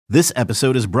This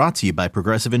episode is brought to you by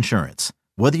Progressive Insurance.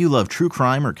 Whether you love true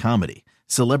crime or comedy,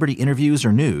 celebrity interviews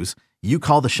or news, you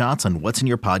call the shots on what's in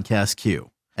your podcast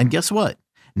queue. And guess what?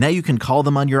 Now you can call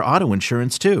them on your auto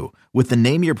insurance too with the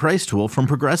Name Your Price tool from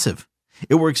Progressive.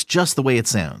 It works just the way it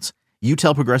sounds. You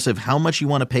tell Progressive how much you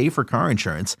want to pay for car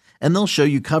insurance, and they'll show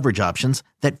you coverage options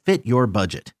that fit your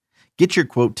budget. Get your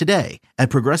quote today at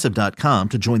Progressive.com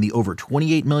to join the over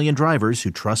 28 million drivers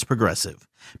who trust Progressive.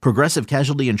 Progressive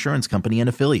Casualty Insurance Company and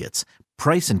Affiliates.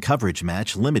 Price and coverage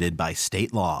match limited by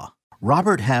state law.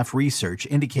 Robert Half research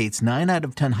indicates 9 out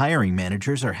of 10 hiring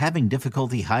managers are having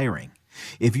difficulty hiring.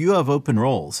 If you have open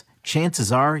roles,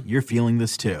 chances are you're feeling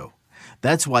this too.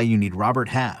 That's why you need Robert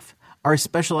Half. Our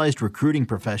specialized recruiting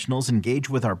professionals engage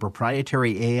with our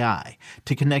proprietary AI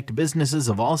to connect businesses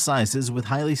of all sizes with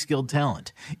highly skilled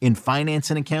talent in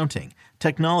finance and accounting,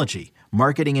 technology,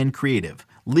 marketing and creative,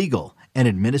 legal, and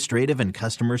administrative and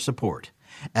customer support.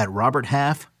 At Robert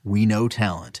Half, we know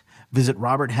talent. Visit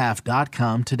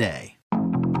roberthalf.com today.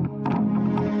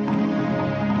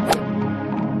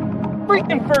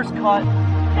 Freaking first cut.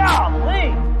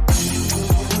 Golly.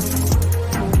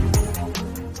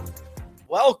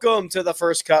 Welcome to the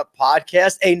First Cut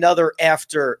Podcast, another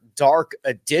After Dark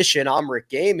edition. I'm Rick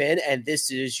Gaiman, and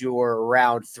this is your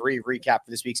round 3 recap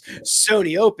for this week's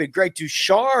SONY Open. Greg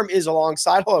Ducharme is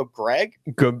alongside. Hello, Greg.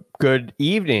 Good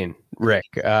evening, Rick.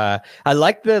 I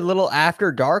like the little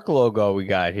After Dark logo we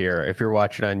got here. If you're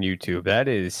watching on YouTube,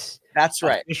 that's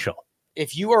right. Official.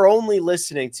 If you are only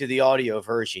listening to the audio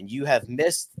version, you have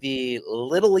missed the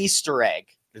little Easter egg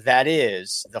that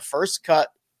is the First Cut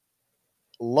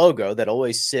logo that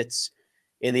always sits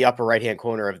in the upper right hand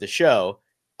corner of the show,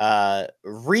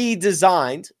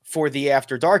 redesigned for the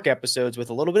After Dark episodes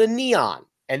with a little bit of neon.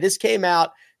 And this came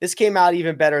out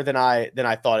even better than I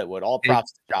thought it would. All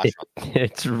props to Josh.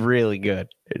 It's really good.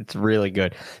 It's really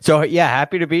good. So yeah,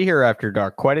 happy to be here After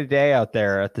Dark. Quite a day out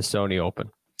there at the SONY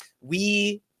Open.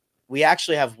 We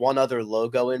actually have one other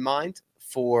logo in mind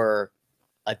for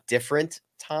a different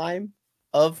time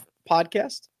of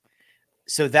podcast.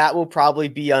 So that will probably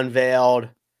be unveiled.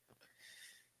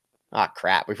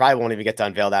 Crap. We probably won't even get to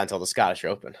unveil that until the Scottish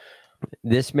Open.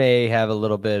 This may have a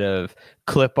little bit of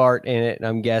clip art in it,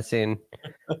 I'm guessing.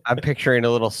 I'm picturing a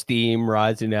little steam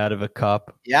rising out of a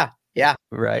cup. Yeah.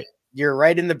 Right. You're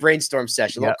right in the brainstorm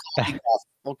session. Yep.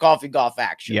 Little coffee golf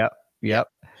action. Yep.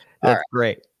 That's right.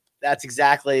 Great. That's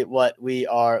exactly what we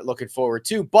are looking forward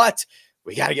to. But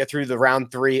we got to get through the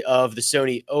round 3 of the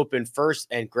SONY Open first.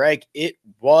 And Greg, it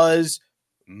was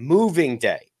moving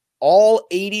day. All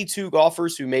 82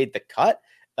 golfers who made the cut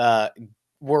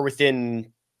were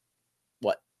within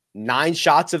 9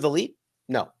 shots of the lead?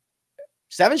 No,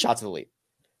 7 shots of the lead.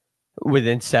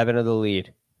 Within 7 of the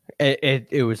lead.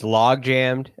 It was log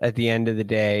jammed at the end of the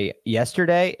day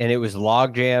yesterday, and it was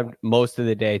log jammed most of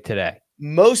the day today.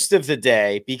 Most of the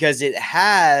day, because it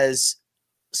has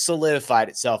solidified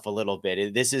itself a little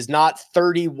bit. This is not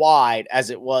 30 wide as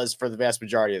it was for the vast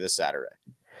majority of this Saturday.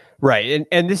 Right.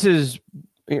 And this is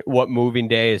what moving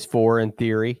day is for in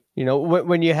theory. You know,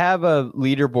 when you have a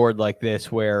leaderboard like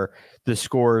this where the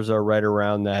scores are right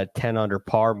around that 10 under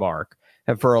par mark,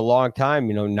 and for a long time,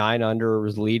 9 under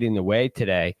was leading the way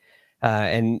today.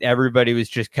 And everybody was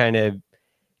just kind of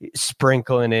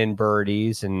sprinkling in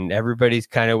birdies, and everybody's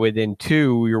kind of within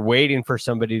 2. You're waiting for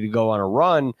somebody to go on a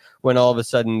run when all of a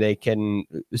sudden they can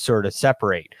sort of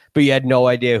separate, but you had no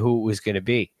idea who it was going to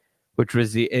be, which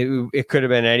was it could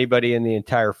have been anybody in the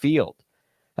entire field.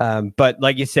 But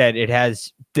like you said, it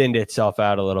has thinned itself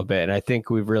out a little bit, and I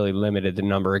think we've really limited the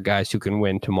number of guys who can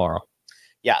win tomorrow.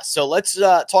 Yeah, so let's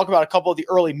talk about a couple of the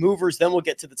early movers. Then we'll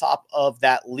get to the top of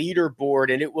that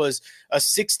leaderboard. And it was a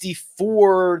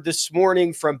 64 this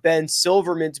morning from Ben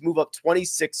Silverman to move up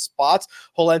 26 spots.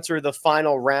 He'll enter the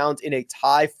final round in a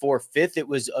tie for 5th. It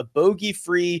was a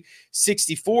bogey-free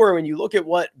 64. When you look at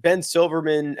what Ben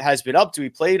Silverman has been up to, he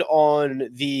played on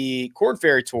the Korn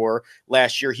Ferry Tour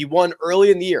last year. He won early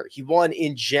in the year. He won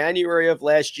in January of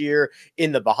last year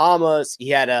in the Bahamas. He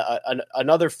had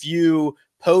another few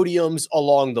podiums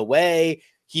along the way.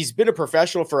 He's been a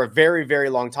professional for a very,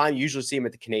 very long time. You usually see him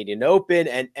at the Canadian Open.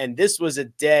 And this was a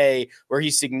day where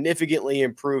he significantly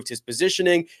improved his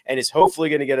positioning and is hopefully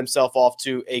going to get himself off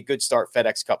to a good start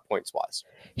FedEx Cup points wise.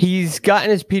 He's gotten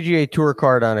his PGA Tour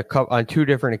card on 2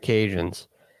 different occasions.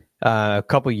 A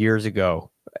couple years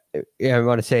ago, I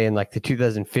want to say in like the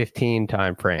 2015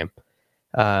 timeframe.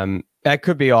 I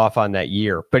could be off on that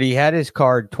year, but he had his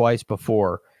card twice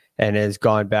before and has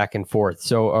gone back and forth.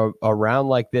 So a round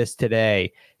like this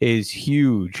today is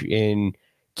huge in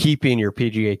keeping your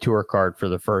PGA Tour card for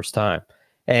the first time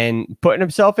and putting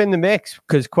himself in the mix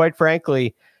because, quite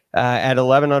frankly, at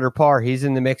 11 under par. He's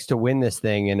in the mix to win this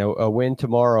thing, and a win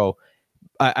tomorrow,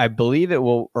 I believe it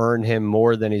will earn him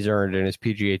more than he's earned in his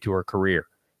PGA Tour career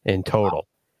in total,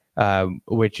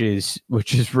 which is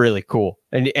really cool.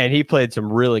 And he played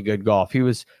some really good golf. He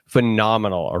was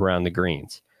phenomenal around the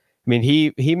greens. I mean,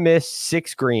 he missed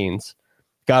 6 greens,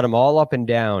 got them all up and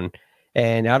down,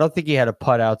 and I don't think he had a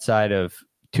putt outside of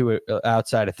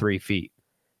 3 feet.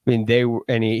 I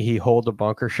mean, he holed a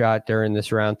bunker shot during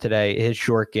this round today. His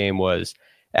short game was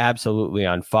absolutely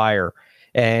on fire.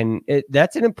 And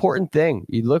that's an important thing.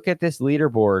 You look at this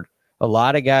leaderboard, a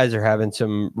lot of guys are having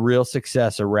some real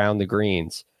success around the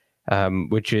greens,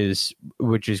 which is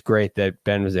great that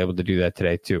Ben was able to do that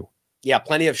today too. Yeah,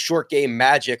 plenty of short game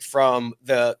magic from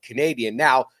the Canadian.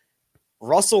 Now,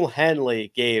 Russell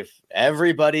Henley gave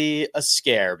everybody a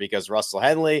scare because Russell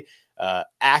Henley,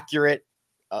 accurate,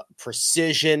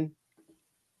 precision,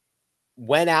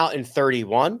 went out in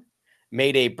 31,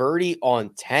 made a birdie on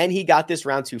 10. He got this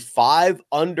round to 5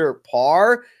 under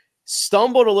par,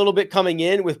 stumbled a little bit coming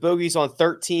in with bogeys on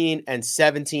 13 and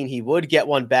 17. He would get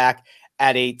one back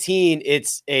at 18.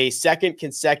 It's a second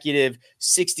consecutive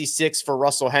 66 for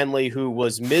Russell Henley, who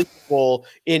was miserable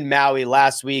in Maui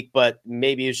last week, but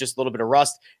maybe it was just a little bit of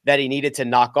rust that he needed to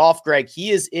knock off. Greg,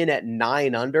 he is in at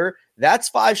 9 under. That's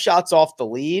 5 shots off the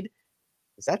lead.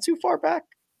 Is that too far back?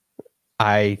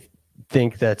 I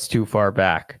think that's too far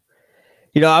back.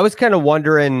 I was kind of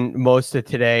wondering most of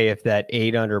today if that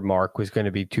 8 under mark was going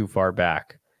to be too far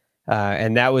back.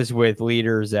 And that was with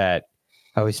leaders at,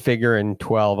 I was figuring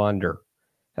 12 under.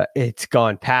 It's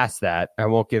gone past that. I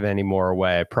won't give any more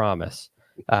away, I promise.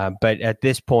 But at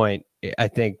this point, I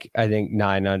think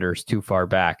 9 under is too far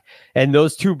back. And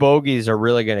those 2 bogeys are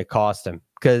really going to cost him,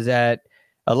 because at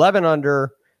 11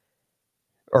 under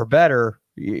or better,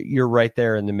 you're right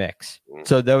there in the mix.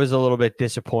 So that was a little bit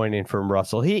disappointing from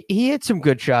Russell. He hit some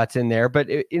good shots in there, but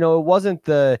it wasn't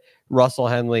the Russell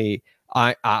Henley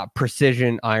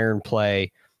precision iron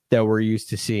play that we're used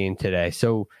to seeing today.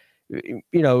 So, it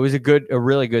was a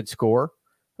really good score.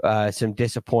 Some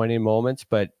disappointing moments,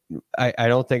 but I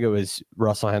don't think it was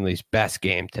Russell Henley's best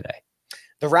game today.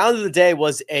 The round of the day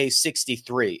was a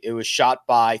 63. It was shot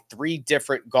by 3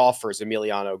 different golfers.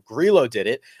 Emiliano Grillo did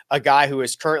it. A guy who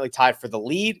is currently tied for the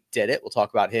lead did it. We'll talk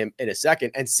about him in a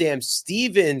second. And Sam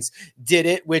Stevens did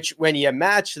it, which when you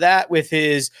match that with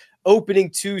his opening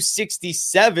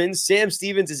 267, Sam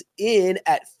Stevens is in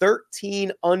at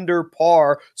 13 under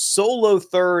par, solo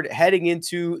third heading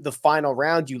into the final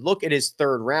round. You look at his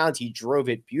third round, he drove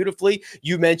it beautifully.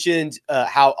 You mentioned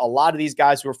how a lot of these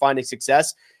guys who are finding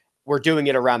success were doing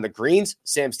it around the greens.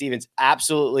 Sam Stevens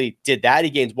absolutely did that.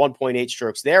 He gains 1.8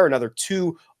 strokes there, another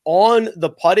 2 on the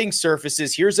putting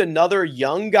surfaces. Here's another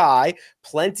young guy,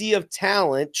 plenty of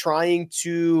talent, trying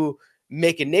to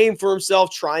make a name for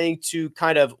himself, trying to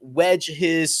kind of wedge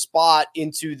his spot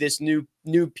into this new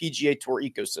PGA Tour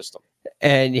ecosystem.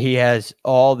 And he has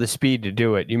all the speed to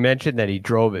do it. You mentioned that he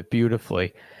drove it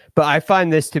beautifully, but I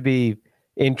find this to be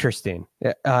interesting.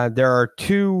 There are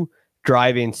 2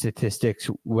 driving statistics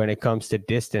when it comes to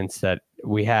distance that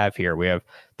we have here. We have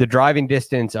the driving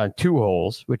distance on 2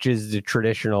 holes, which is the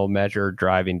traditional measured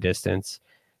driving distance.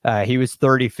 He was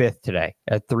 35th today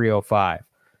at 305.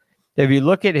 If you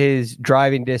look at his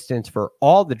driving distance for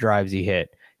all the drives he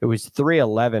hit, it was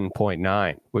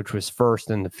 311.9, which was first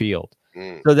in the field.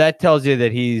 So that tells you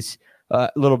that he's a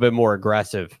little bit more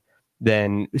aggressive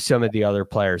than some of the other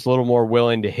players, a little more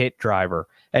willing to hit driver.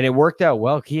 And it worked out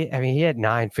well. He had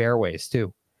 9 fairways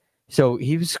too. So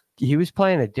he was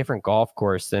playing a different golf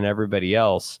course than everybody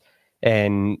else.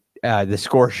 And the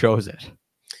score shows it.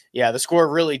 Yeah, the score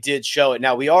really did show it.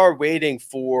 Now we are waiting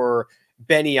for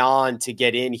Benny On to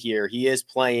get in here. He is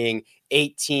playing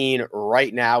 18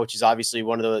 right now, which is obviously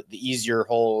one of the easier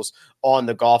holes on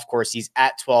the golf course. He's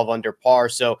at 12 under par.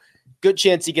 So good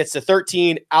chance he gets to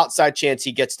 13, outside chance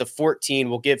he gets to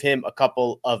 14. We'll give him a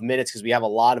couple of minutes because we have a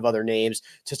lot of other names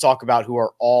to talk about who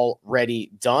are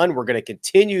already done. We're going to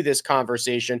continue this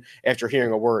conversation after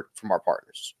hearing a word from our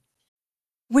partners.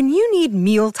 When you need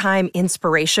mealtime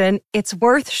inspiration, it's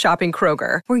worth shopping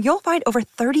Kroger, where you'll find over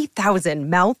 30,000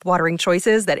 mouth-watering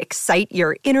choices that excite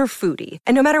your inner foodie.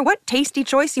 And no matter what tasty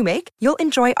choice you make, you'll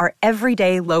enjoy our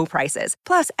everyday low prices,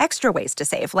 plus extra ways to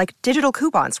save, like digital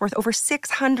coupons worth over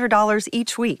 $600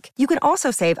 each week. You can also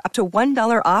save up to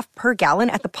 $1 off per gallon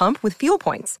at the pump with fuel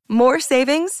points. More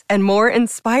savings and more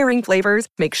inspiring flavors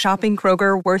make shopping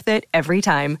Kroger worth it every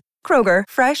time. Kroger,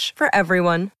 fresh for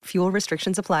everyone. Fuel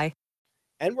restrictions apply.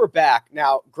 And we're back.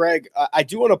 Now, Greg, I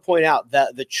do want to point out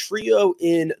that the trio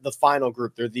in the final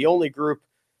group, they're the only group.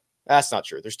 That's not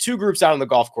true. There's 2 groups out on the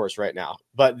golf course right now,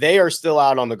 but they are still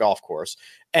out on the golf course.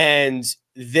 and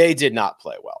they did not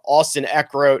play well. Austin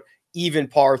Eckroat, even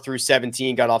par through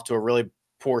 17, got off to a really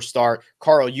poor start.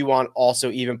 Carl Yuan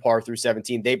also even par through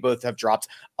 17. They both have dropped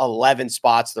 11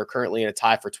 spots. They're currently in a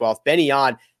tie for 12th. Ben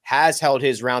Yan has held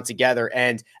his round together,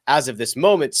 and as of this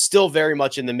moment, still very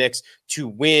much in the mix to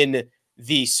win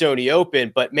the SONY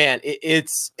Open. But man,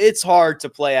 it's hard to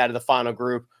play out of the final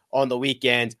group on the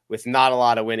weekend with not a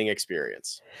lot of winning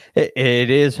experience. It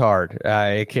is hard.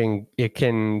 It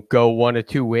can go one of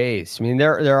two ways. I mean,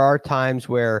 there are times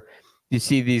where you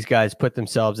see these guys put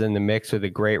themselves in the mix with a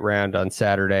great round on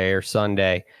Saturday or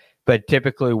Sunday, but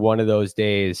typically one of those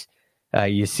days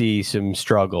you see some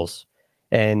struggles.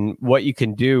 And what you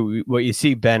can do, what you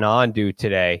see Ben On do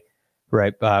today,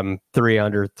 right? 3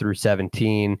 under through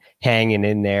 17, hanging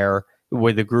in there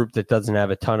with a group that doesn't have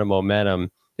a ton of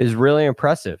momentum, is really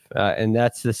impressive. And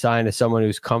that's the sign of someone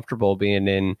who's comfortable being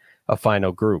in a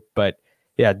final group. But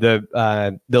yeah,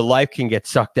 the life can get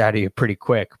sucked out of you pretty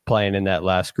quick playing in that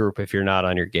last group if you're not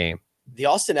on your game. The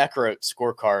Austin Eckroat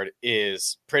scorecard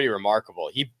is pretty remarkable.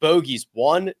 He bogeys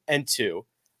 1 and 2,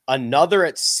 another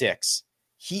at 6.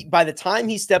 By the time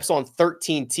he steps on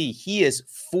 13T, he is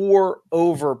 4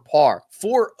 over par.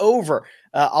 4 over.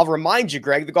 I'll remind you,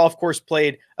 Greg, the golf course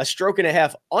played a stroke and a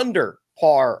half under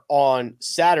par on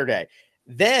Saturday.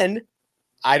 Then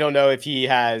I don't know if he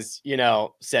has,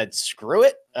 said, screw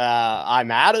it. I'm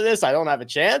out of this. I don't have a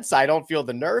chance. I don't feel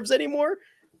the nerves anymore.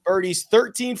 Birdies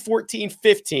 13, 14,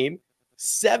 15,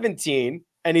 17,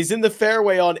 and he's in the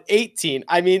fairway on 18.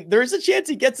 I mean, there's a chance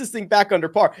he gets this thing back under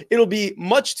par. It'll be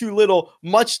much too little,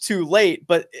 much too late,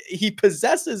 but he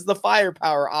possesses the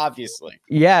firepower, obviously.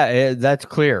 Yeah, that's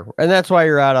clear. And that's why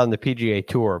you're out on the PGA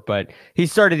Tour. But he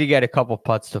started to get a couple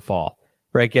putts to fall,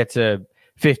 right? Gets a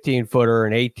 15-footer,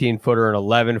 an 18-footer, an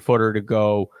 11-footer to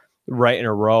go right in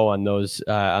a row on those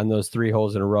 3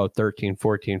 holes in a row, 13,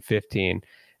 14, 15.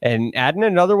 And adding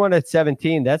another one at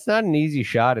 17, that's not an easy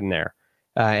shot in there.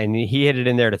 And he hit it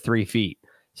in there to 3 feet.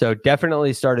 So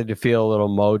definitely started to feel a little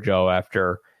mojo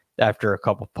after a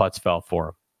couple putts fell for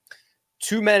him.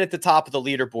 2 men at the top of the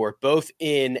leaderboard, both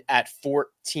in at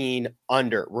 14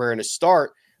 under. We're going to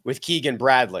start with Keegan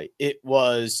Bradley. It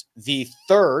was the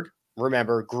third,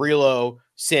 remember, Grillo,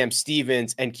 Sam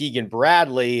Stevens, and Keegan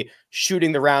Bradley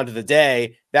shooting the round of the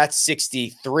day. That's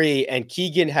 63. And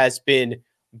Keegan has been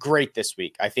great this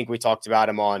week. I think we talked about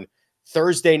him on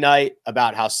Thursday night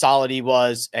about how solid he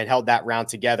was and held that round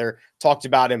together. Talked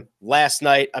about him last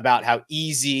night about how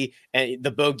easy and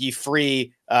the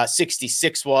bogey-free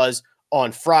 66 was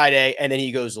on Friday. And then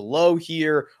he goes low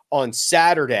here on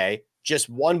Saturday. Just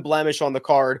one blemish on the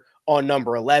card on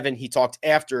number 11. He talked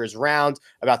after his round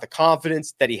about the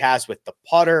confidence that he has with the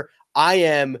putter.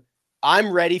 I'm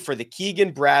ready for the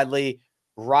Keegan Bradley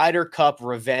Ryder Cup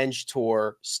Revenge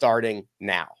Tour starting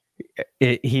now.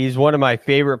 He's one of my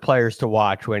favorite players to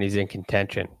watch when he's in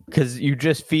contention, because you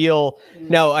just feel.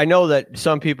 Now, I know that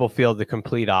some people feel the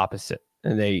complete opposite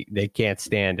and they can't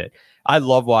stand it. I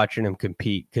love watching him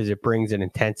compete because it brings an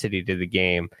intensity to the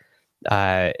game.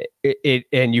 And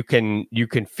you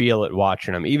can feel it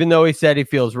watching him, even though he said he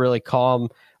feels really calm.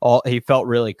 He felt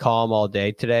really calm all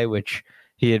day today, which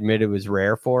he admitted was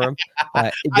rare for him.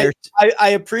 I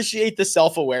appreciate the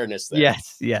self-awareness there.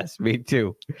 Yes, me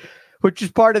too. Which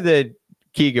is part of the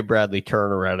Keegan Bradley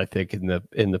turnaround, I think, in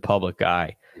the public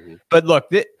eye. Mm-hmm. But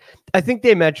look, I think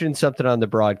they mentioned something on the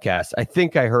broadcast. I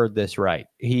think I heard this right.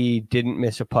 He didn't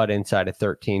miss a putt inside of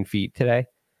 13 feet today.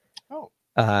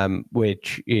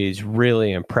 Which is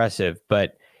really impressive.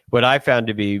 But what I found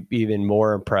to be even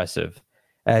more impressive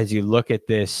as you look at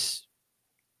this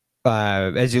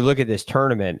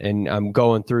tournament, and I'm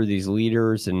going through these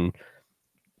leaders and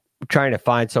trying to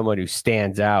find someone who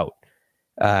stands out.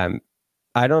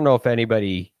 I don't know if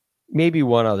anybody, maybe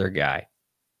one other guy,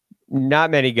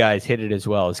 not many guys hit it as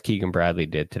well as Keegan Bradley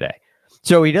did today.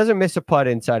 So he doesn't miss a putt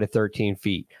inside of 13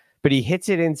 feet, but he hits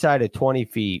it inside of 20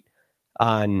 feet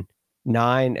on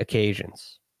 9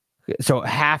 occasions. So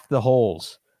half the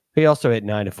holes, he also hit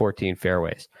 9 to 14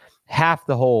 fairways. Half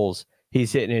the holes,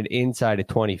 he's hitting it inside of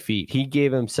 20 feet. He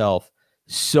gave himself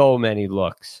so many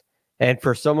looks. And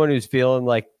for someone who's feeling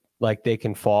like they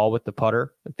can fall with the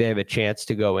putter, like they have a chance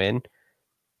to go in,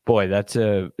 boy, that's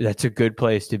a good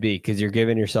place to be, because you're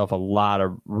giving yourself a lot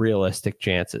of realistic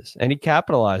chances. And he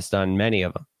capitalized on many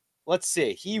of them. Let's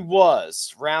see. He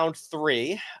was round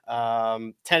 3,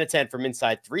 10 of 10 from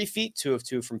inside 3 feet, 2 of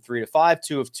 2 from 3 to 5,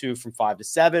 2 of 2 from 5 to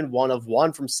 7, 1 of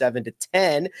 1 from 7 to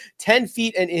 10, 10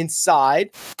 feet and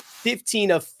inside, 15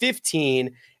 of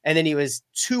 15, and then he was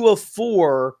 2 of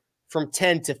 4 from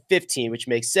 10 to 15, which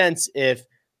makes sense if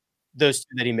those 2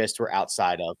 that he missed were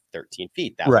outside of 13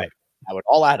 feet. Right. That would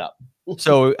all add up.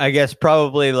 So I guess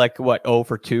probably like what, 0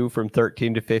 for 2 from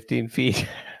 13 to 15 feet.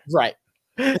 Right.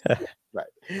 Right.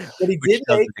 But he Which did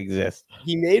doesn't exist.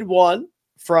 he made one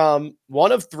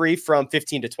of 3 from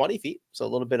 15 to 20 feet. So a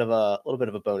little bit of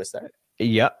a bonus there.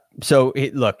 Yep. So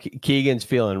look, Keegan's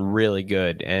feeling really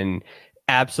good and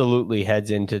absolutely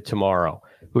heads into tomorrow.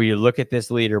 When you look at this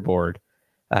leaderboard,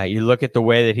 you look at the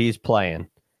way that he's playing,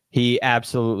 he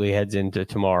absolutely heads into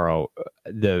tomorrow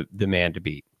the man to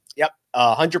beat. Yep.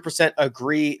 100%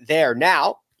 agree there.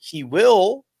 Now he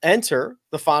will enter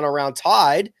the final round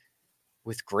tied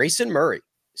with Grayson Murray,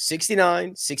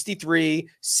 69, 63,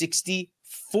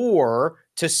 64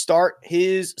 to start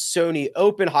his SONY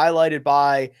Open, highlighted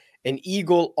by an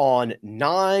eagle on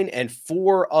 9 and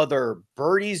 4 other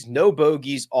birdies, no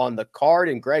bogeys on the card.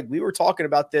 And Greg, we were talking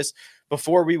about this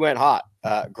before we went hot.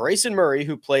 Grayson Murray,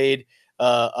 who played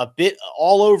a bit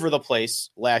all over the place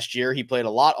last year. He played a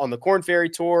lot on the Korn Ferry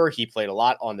Tour. He played a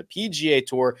lot on the PGA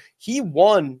Tour. He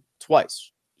won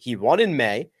twice. He won in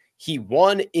May. He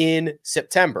won in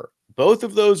September. Both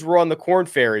of those were on the Korn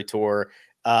Ferry Tour.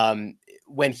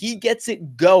 When he gets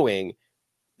it going,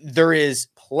 there is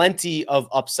plenty of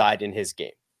upside in his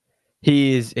game.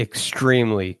 He is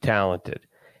extremely talented.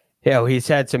 He's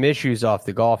had some issues off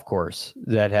the golf course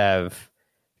that have,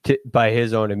 by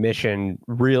his own admission,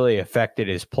 really affected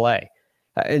his play.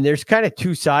 And there's kind of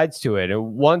two sides to it.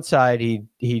 On one side,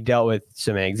 he dealt with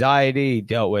some anxiety, he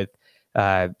dealt with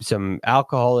some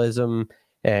alcoholism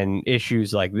and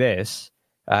issues like this.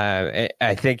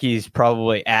 I think he's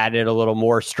probably added a little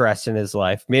more stress in his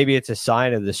life. Maybe it's a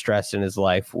sign of the stress in his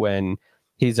life when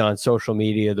he's on social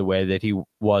media the way that he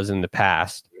was in the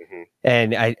past. Mm-hmm.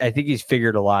 And I think he's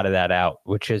figured a lot of that out,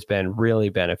 which has been really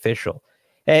beneficial.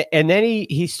 And then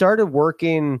he started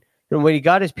working. When he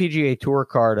got his PGA Tour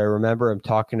card, I remember him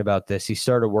talking about this. He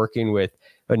started working with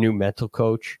a new mental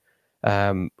coach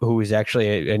who was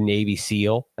actually a Navy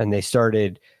SEAL, and they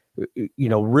started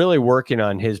really working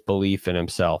on his belief in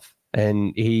himself.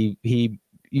 And he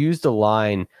used a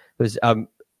line,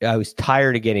 I was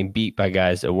tired of getting beat by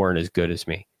guys that weren't as good as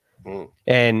me.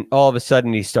 And all of a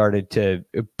sudden he started to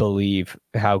believe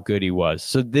how good he was.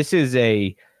 So this is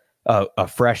a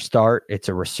fresh start. It's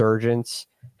a resurgence,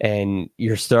 and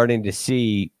you're starting to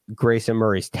see Grayson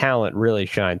Murray's talent really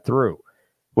shine through,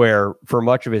 where for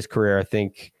much of his career, I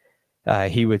think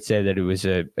he would say that it was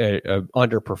a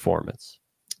underperformance.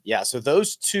 Yeah, so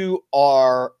those two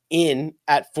are in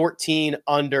at 14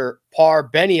 under par.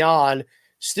 Benny On,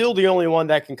 still the only one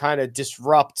that can kind of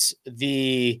disrupt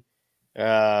the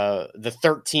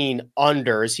 13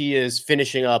 unders. He is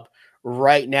finishing up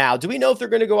right now. Do we know if they're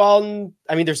going to go on?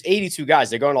 I mean, there's 82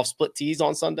 guys. They're going off split tees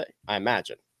on Sunday, I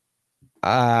imagine.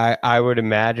 I would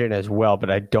imagine as well, but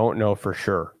I don't know for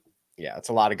sure. Yeah, it's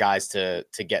a lot of guys to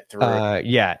get through.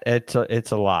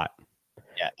 It's a lot.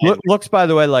 Yeah, looks, by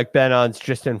the way, like Ben On's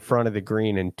just in front of the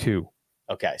green in 2.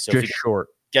 Okay, so just if he short.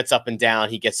 Gets up and down,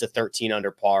 he gets to 13 under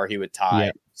par. He would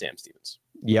tie Sam Stevens.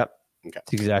 Yep. Okay,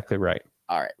 that's exactly right.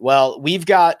 All right. Well, we've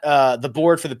got the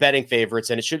board for the betting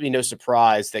favorites, and it should be no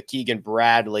surprise that Keegan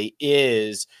Bradley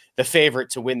is the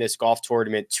favorite to win this golf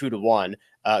tournament 2-1.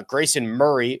 Grayson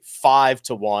Murray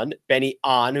 5-1. Benny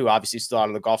On, who obviously is still out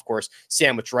on the golf course,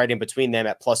 sandwiched right in between them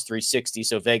at plus 360.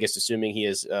 So Vegas, assuming he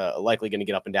is likely going to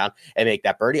get up and down and make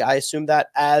that birdie, I assume that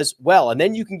as well. And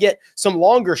then you can get some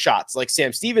longer shots like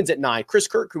Sam Stevens at 9. Chris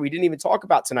Kirk, who we didn't even talk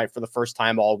about tonight for the first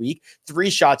time all week, 3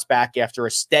 shots back after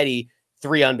a steady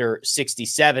 3 under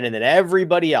 67. And then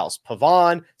everybody else,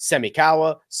 Pavon,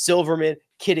 Semikawa, Silverman,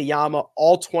 Kitayama,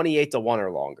 all 28-1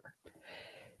 or longer.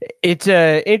 It's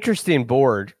an interesting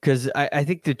board because I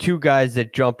think the two guys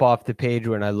that jump off the page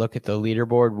when I look at the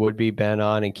leaderboard would be Ben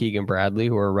On and Keegan Bradley,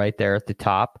 who are right there at the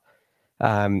top.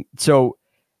 So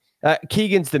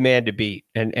Keegan's the man to beat,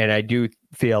 and I do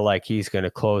feel like he's going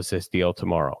to close this deal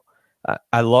tomorrow.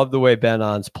 I love the way Ben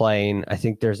On's playing. I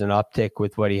think there's an uptick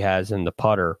with what he has in the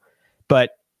putter,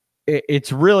 but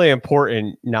it's really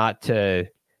important not to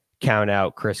count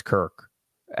out Chris Kirk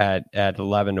at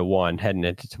 11-1 heading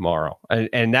into tomorrow.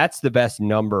 And that's the best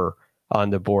number on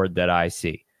the board that I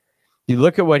see. You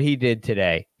look at what he did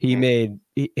today. He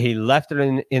left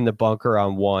it in the bunker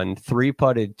on 1,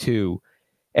 3-putted 2,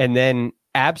 and then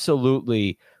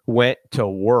absolutely went to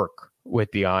work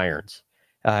with the irons.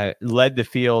 Led the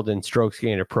field in strokes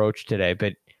gained approach today.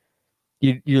 But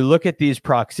you look at these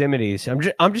proximities. I'm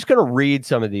just going to read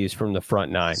some of these from the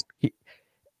front 9.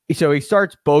 So he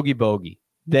starts bogey.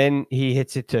 Then he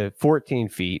hits it to 14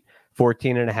 feet,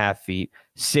 14 and a half feet,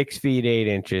 6 feet, 8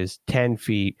 inches, 10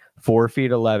 feet, 4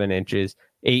 feet, 11 inches,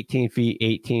 18 feet,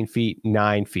 18 feet,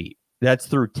 9 feet. That's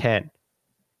through 10.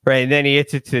 Right. And then he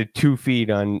hits it to 2 feet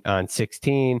on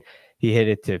 16. He hit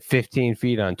it to 15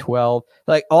 feet on 12.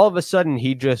 Like all of a sudden,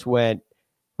 he just went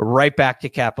right back to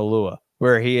Kapalua,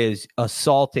 where he is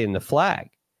assaulting the flag.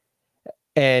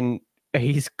 And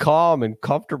he's calm and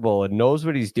comfortable and knows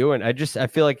what he's doing. I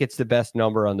feel like it's the best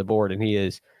number on the board, and he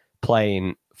is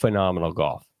playing phenomenal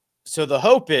golf. So the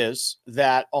hope is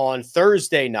that on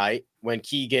Thursday night, when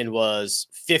Keegan was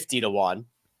 50-1,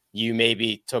 you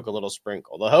maybe took a little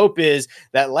sprinkle. The hope is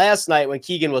that last night when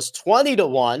Keegan was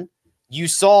 20-1, you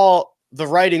saw the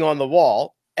writing on the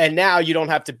wall, and now you don't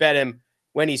have to bet him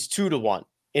when he's 2-1.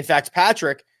 In fact,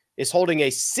 Patrick is holding a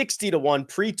 60-1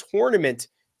 pre-tournament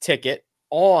ticket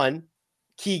on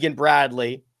Keegan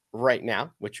Bradley right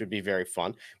now, which would be very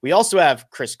fun. We also have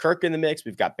Chris Kirk in the mix.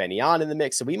 We've got Benny on in the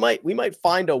mix. So we might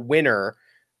find a winner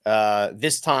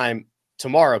this time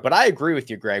tomorrow. But I agree with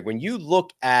you, Greg. When you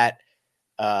look at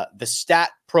the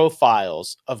stat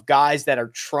profiles of guys that are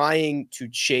trying to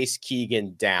chase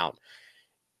Keegan down,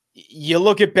 you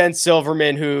look at Ben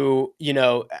Silverman, who,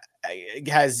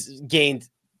 has gained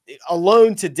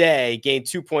alone today, gained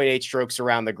 2.8 strokes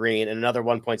around the green and another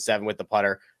 1.7 with the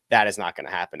putter. That is not going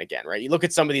to happen again, right? You look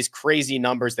at some of these crazy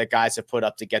numbers that guys have put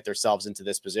up to get themselves into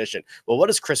this position. Well, what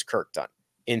has Chris Kirk done?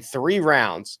 In 3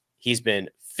 rounds, he's been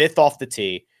 5th off the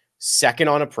tee, 2nd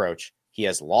on approach. He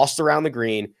has lost around the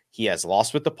green. He has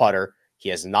lost with the putter. He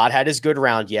has not had his good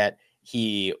round yet.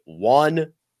 He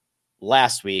won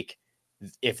last week.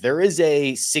 If there is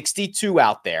a 62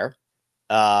 out there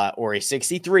or a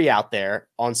 63 out there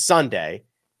on Sunday,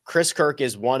 Chris Kirk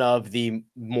is one of the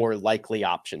more likely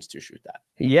options to shoot that.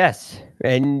 Yes,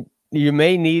 and you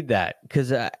may need that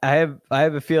because I have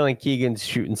a feeling Keegan's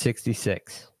shooting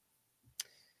 66.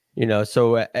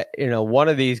 So one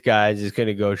of these guys is going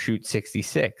to go shoot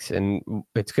 66, and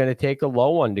it's going to take a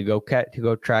low one to go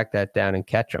track that down and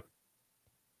catch him.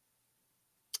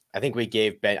 I think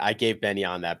I gave Benny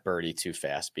on that birdie too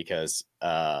fast because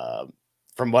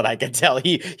from what I can tell,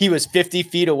 he was 50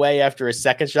 feet away after his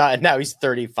second shot, and now he's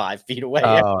 35 feet away.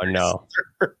 Oh no.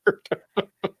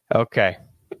 Okay.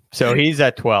 So he's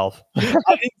at 12. I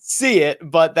didn't see it,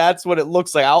 but that's what it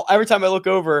looks like. Every time I look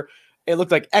over, it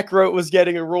looked like Eckroat was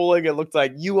getting a ruling. It looked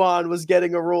like Yuan was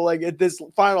getting a ruling. This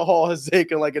final hole has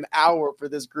taken like an hour for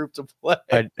this group to play.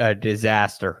 A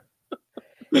disaster.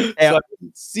 So I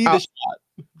didn't see the shot.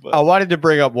 But. I wanted to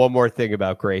bring up one more thing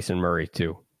about Grayson Murray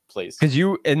too. Please. Because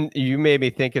you made me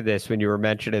think of this when you were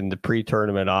mentioning the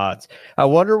pre-tournament odds. I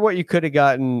wonder what you could have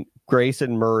gotten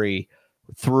Grayson Murray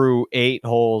through 8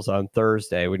 holes on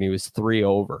Thursday when he was 3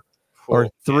 over or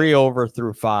 3 over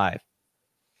through 5.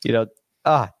 That's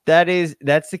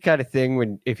the kind of thing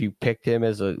when if you picked him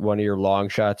as one of your long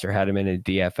shots or had him in a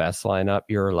DFS lineup,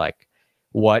 you're like,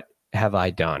 what have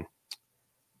I done?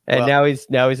 And now he's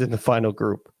in the final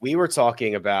group. We were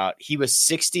talking about he was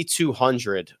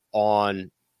 6,200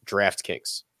 on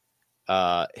DraftKings.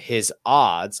 His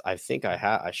odds, I think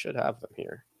I should have them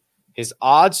here. His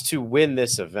odds to win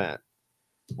this event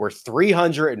were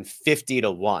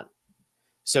 350-1.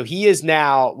 So he is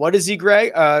now, what is he,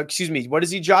 Greg? What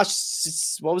is he,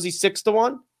 Josh? What was he,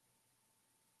 6-1?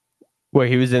 Well,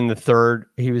 he was in the third.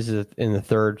 He was in the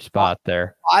third spot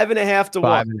there. 5.5 to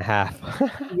 1.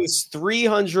 5.5. He was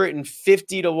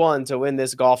 350-1 to win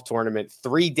this golf tournament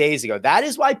 3 days ago. That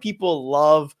is why people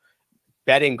love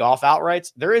betting golf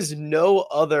outrights. There is no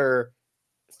other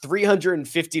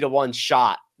 350-1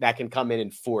 shot that can come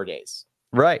in 4 days.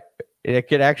 Right. It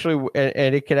could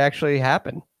actually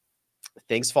happen.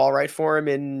 Things fall right for him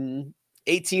in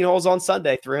 18 holes on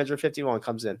Sunday. 351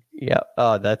 comes in. Yeah.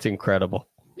 Oh, that's incredible.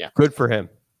 Yeah. Good for him.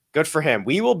 Good for him.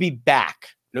 We will be back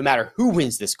no matter who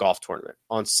wins this golf tournament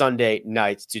on Sunday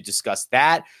night to discuss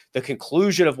that, the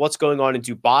conclusion of what's going on in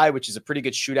Dubai, which is a pretty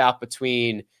good shootout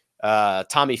between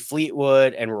Tommy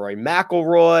Fleetwood and Rory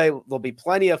McIlroy. There'll be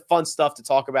plenty of fun stuff to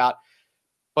talk about.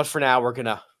 But for now, we're going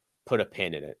to put a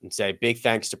pin in it and say big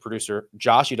thanks to producer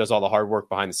Josh. He does all the hard work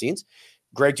behind the scenes.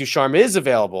 Greg Ducharme is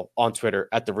available on Twitter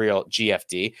at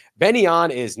 @TheRealGFD. Benny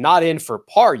On is not in for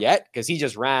par yet because he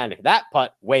just ran that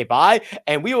putt way by.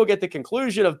 And we will get the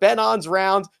conclusion of Ben On's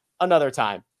round another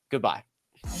time. Goodbye.